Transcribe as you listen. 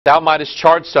thou mightest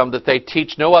charge some that they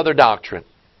teach no other doctrine.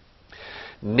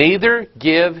 Neither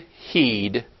give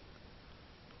heed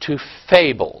to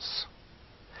fables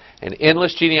and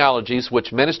endless genealogies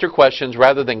which minister questions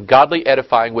rather than godly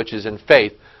edifying which is in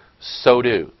faith, so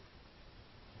do.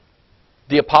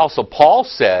 The Apostle Paul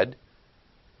said,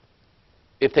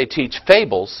 if they teach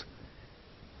fables,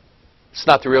 it's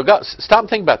not the real God. Stop and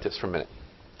think about this for a minute.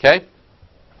 Okay?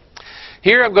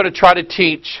 Here I'm going to try to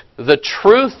teach the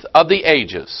truth of the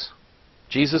ages.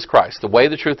 Jesus Christ, the way,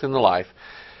 the truth, and the life.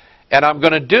 And I'm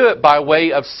going to do it by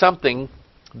way of something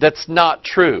that's not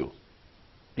true.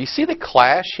 Do you see the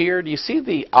clash here? Do you see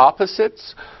the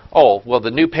opposites? Oh, well,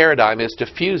 the new paradigm is to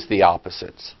fuse the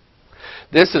opposites.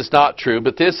 This is not true,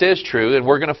 but this is true, and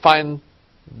we're going to find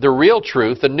the real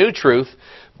truth, the new truth,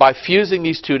 by fusing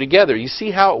these two together. You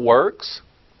see how it works?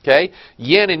 Okay?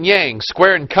 Yin and yang,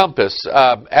 square and compass,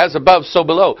 as above, so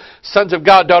below. Sons of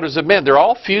God, daughters of men. They're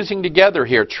all fusing together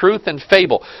here. Truth and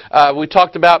fable. We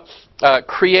talked about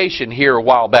creation here a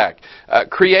while back.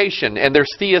 Creation, and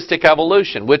there's theistic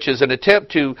evolution, which is an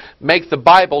attempt to make the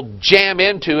Bible jam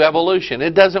into evolution.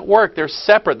 It doesn't work. They're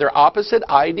separate. They're opposite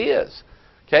ideas.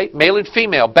 Okay? Male and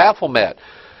female, Baphomet.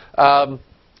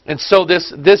 And so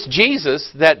this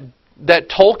Jesus that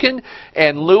Tolkien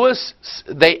and Lewis,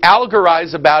 they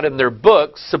allegorize about in their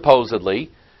books, supposedly,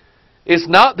 is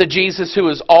not the Jesus who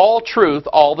is all truth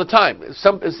all the time.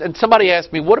 And somebody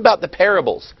asked me, what about the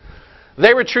parables?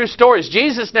 They were true stories.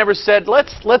 Jesus never said,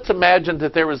 let's imagine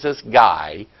that there was this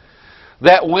guy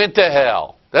that went to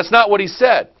hell. That's not what he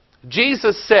said.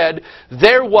 Jesus said,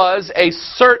 there was a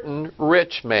certain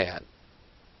rich man.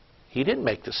 He didn't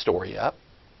make the story up.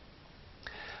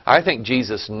 I think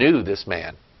Jesus knew this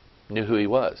man, knew who he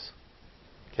was.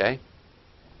 Okay?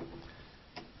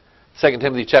 2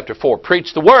 Timothy chapter 4,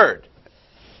 preach the word.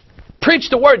 Preach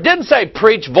the word. Didn't say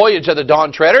preach Voyage of the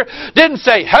Dawn Treader. Didn't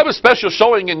say have a special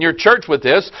showing in your church with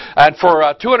this, and for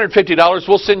 $250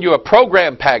 we'll send you a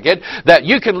program packet that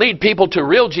you can lead people to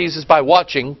real Jesus by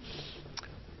watching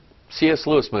C.S.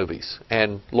 Lewis movies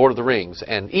and Lord of the Rings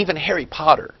and even Harry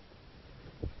Potter.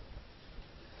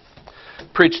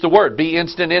 Preach the word. Be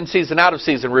instant in season, out of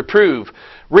season. Reprove.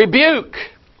 Rebuke.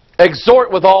 Exhort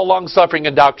with all longsuffering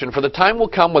and doctrine. For the time will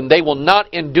come when they will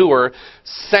not endure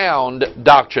sound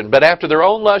doctrine. But after their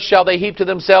own lust shall they heap to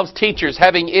themselves teachers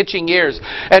having itching ears.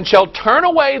 And shall turn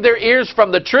away their ears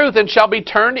from the truth and shall be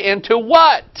turned into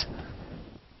what?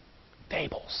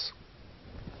 Fables.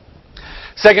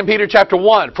 2 Peter chapter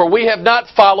 1. For we have not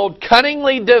followed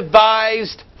cunningly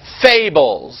devised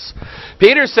fables.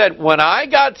 Peter said, when I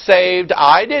got saved,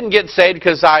 I didn't get saved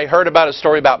because I heard about a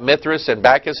story about Mithras and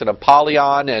Bacchus and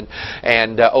Apollyon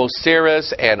and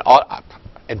Osiris and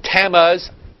Tammuz.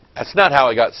 That's not how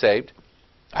I got saved.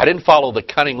 I didn't follow the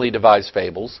cunningly devised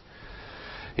fables.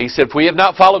 He said, if we have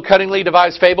not followed cunningly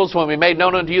devised fables when we made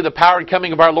known unto you the power and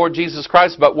coming of our Lord Jesus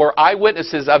Christ, but were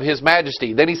eyewitnesses of His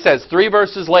majesty. Then he says, 3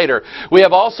 verses later, we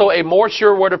have also a more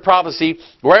sure word of prophecy,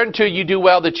 whereunto you do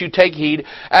well that you take heed,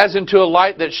 as unto a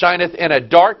light that shineth in a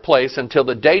dark place until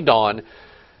the day dawn,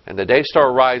 and the day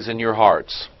star rise in your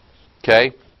hearts.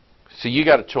 Okay? So you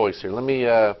got a choice here. Let me,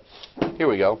 here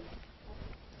we go.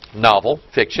 Novel,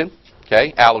 fiction,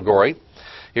 okay, allegory.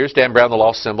 Here's Dan Brown, the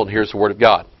lost symbol, and here's the Word of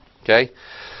God. Okay?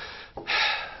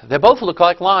 They both look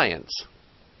like lions.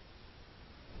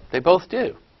 They both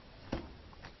do.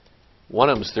 One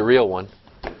of them's the real one.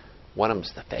 One of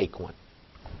them's the fake one.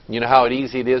 You know how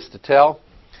easy it is to tell?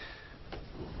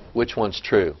 Which one's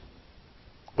true?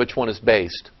 Which one is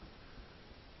based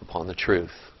upon the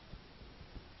truth?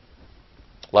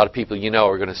 A lot of people you know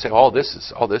are going to say, oh, this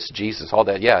is Jesus, all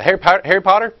that. Yeah, Harry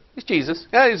Potter, he's Jesus.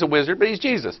 Yeah, he's a wizard, but he's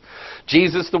Jesus.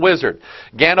 Jesus the wizard.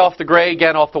 Gandalf the Grey,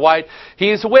 Gandalf the White,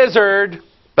 he's a wizard,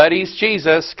 but he's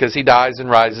Jesus because he dies and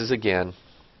rises again.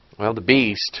 Well, the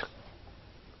beast,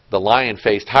 the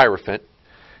lion-faced Hierophant,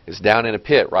 is down in a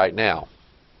pit right now,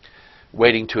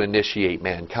 waiting to initiate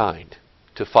mankind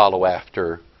to follow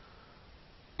after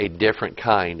a different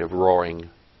kind of roaring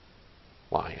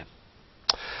lion.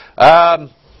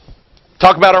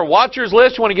 Talk about our watchers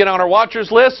list. You want to get on our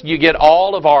watchers list? You get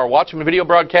all of our Watchman video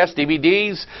broadcasts,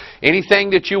 DVDs, anything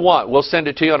that you want. We'll send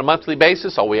it to you on a monthly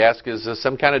basis. All we ask is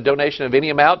some kind of donation of any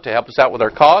amount to help us out with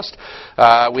our cost.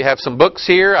 We have some books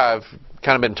here. I've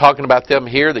kind of been talking about them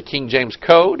here. The King James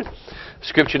Code,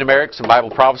 Scripture Numerics, and Bible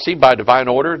Prophecy by divine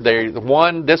order.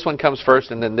 This one comes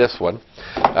first and then this one.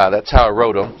 That's how I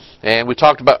wrote them. And we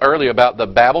talked about earlier about the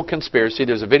Babel conspiracy.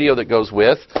 There's a video that goes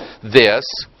with this.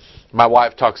 My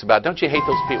wife talks about, don't you hate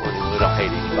those people? We don't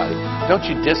hate anybody. Don't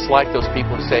you dislike those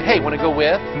people who say, hey, want to go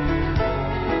with?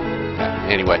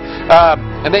 Anyway.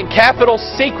 And then Capital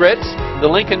Secrets, the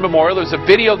Lincoln Memorial. There's a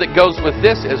video that goes with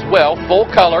this as well, full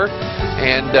color.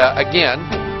 And again,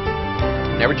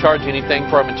 never charge anything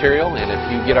for our material. And if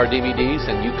you get our DVDs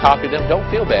and you copy them, don't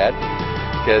feel bad.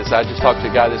 Because I just talked to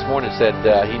a guy this morning and said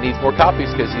he needs more copies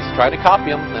because he's trying to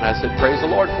copy them. And I said, praise the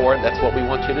Lord for it. That's what we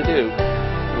want you to do.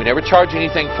 We never charge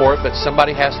anything for it, but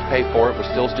somebody has to pay for it. We're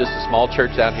still just a small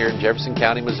church down here in Jefferson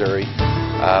County, Missouri.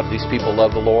 These people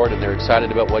love the Lord, and they're excited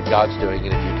about what God's doing.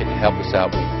 And if you can help us out,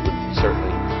 we would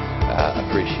certainly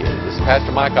appreciate it. This is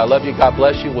Pastor Mike. I love you. God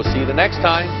bless you. We'll see you the next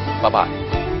time.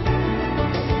 Bye-bye.